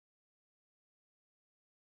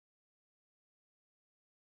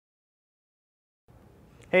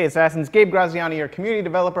Hey Assassins, Gabe Graziani, your community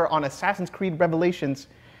developer on Assassin's Creed Revelations,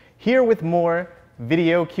 here with more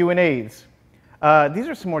video Q&As. These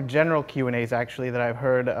are some more general Q&As actually that I've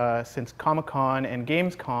heard since Comic-Con and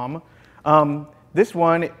Gamescom. This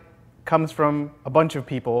one comes from a bunch of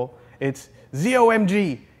people. It's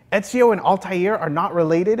ZOMG, Ezio and Altaïr are not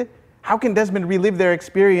related? How can Desmond relive their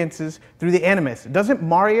experiences through the Animus? Doesn't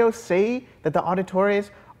Mario say that the Auditores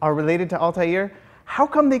are related to Altaïr? How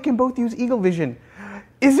come they can both use eagle vision?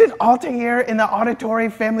 Isn't Altaïr in the Auditory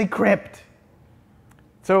family crypt?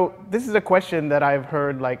 So this is a question that I've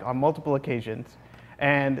heard like on multiple occasions,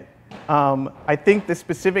 and I think the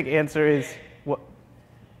specific answer is what?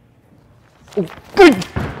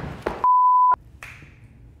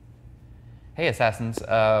 Hey Assassins,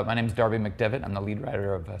 my name is Darby McDevitt. I'm the lead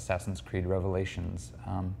writer of Assassin's Creed Revelations.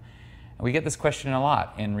 We get this question a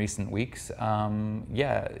lot in recent weeks.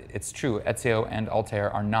 Yeah, it's true. Ezio and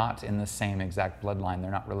Altaïr are not in the same exact bloodline.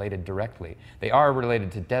 They're not related directly. They are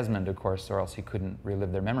related to Desmond, of course, or else he couldn't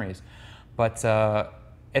relive their memories. But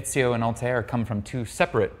Ezio and Altaïr come from two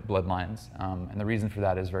separate bloodlines, and the reason for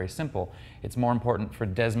that is very simple. It's more important for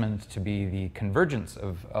Desmond to be the convergence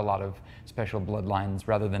of a lot of special bloodlines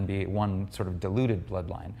rather than be one sort of diluted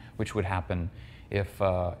bloodline, which would happen if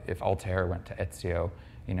Altaïr went to Ezio,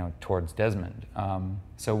 you know, towards Desmond.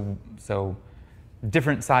 So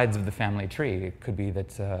different sides of the family tree. It could be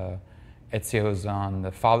that Ezio's on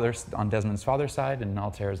Desmond's father's side and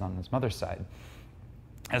Altaïr's on his mother's side.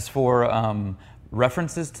 As for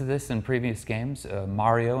references to this in previous games,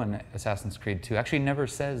 Mario in Assassin's Creed 2 actually never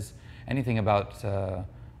says anything about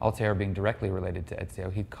Altaïr being directly related to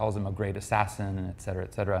Ezio. He calls him a great assassin, and et cetera,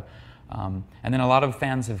 et cetera. And then a lot of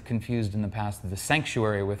fans have confused in the past the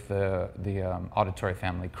Sanctuary with the Auditory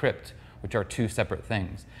family crypt, which are two separate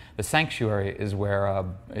things. The Sanctuary is where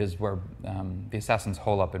the assassins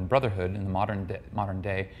hole up in Brotherhood in the modern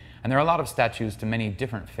day, and there are a lot of statues to many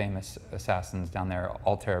different famous assassins down there,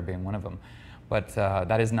 Altaïr being one of them. But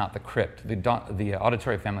that is not the crypt. The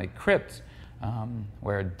Auditory family crypt,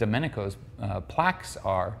 where Domenico's plaques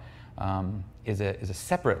are, is a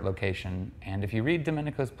separate location, and if you read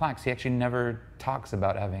Domenico's plaques, he actually never talks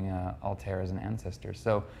about having Altaïr as an ancestor.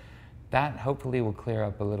 So that hopefully will clear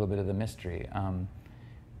up a little bit of the mystery,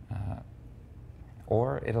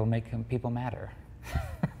 or it'll make people madder.